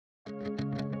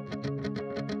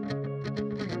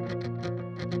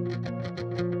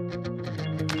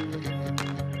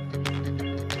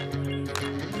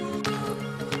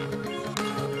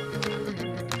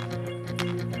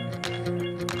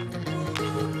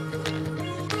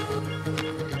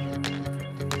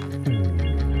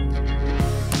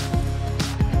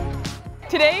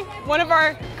Today, one of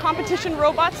our competition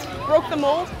robots broke the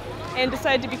mold and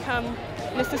decided to become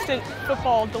an assistant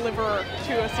football deliverer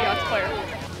to a Seahawks player.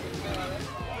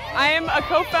 I am a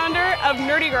co-founder of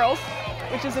Nerdy Girls,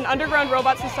 which is an underground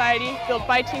robot society built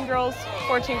by teen girls,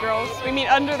 for teen girls. We meet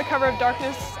under the cover of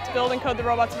darkness to build and code the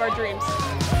robots of our dreams.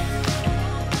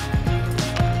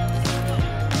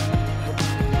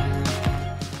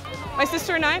 My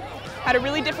sister and I had a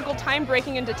really difficult time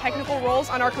breaking into technical roles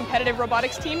on our competitive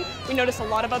robotics team. We noticed a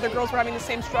lot of other girls were having the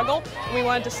same struggle, and we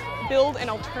wanted to build an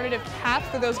alternative path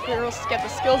for those girls to get the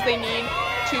skills they need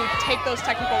to take those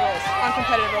technical roles on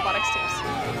competitive robotics teams.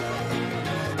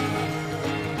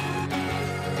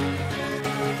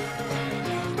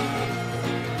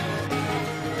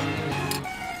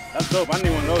 That's dope. I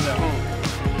didn't even know that,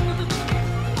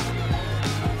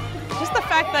 Just the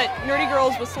fact that Nerdy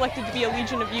Girls was selected to be a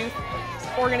Legion of Youth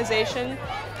organization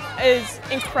is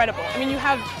incredible. I mean, you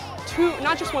have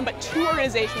not just one, but two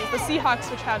organizations, the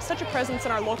Seahawks, which have such a presence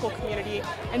in our local community,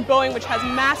 and Boeing, which has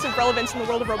massive relevance in the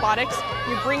world of robotics.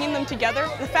 You're bringing them together.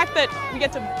 The fact that we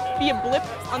get to be a blip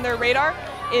on their radar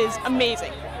is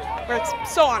amazing. We're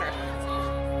so honored.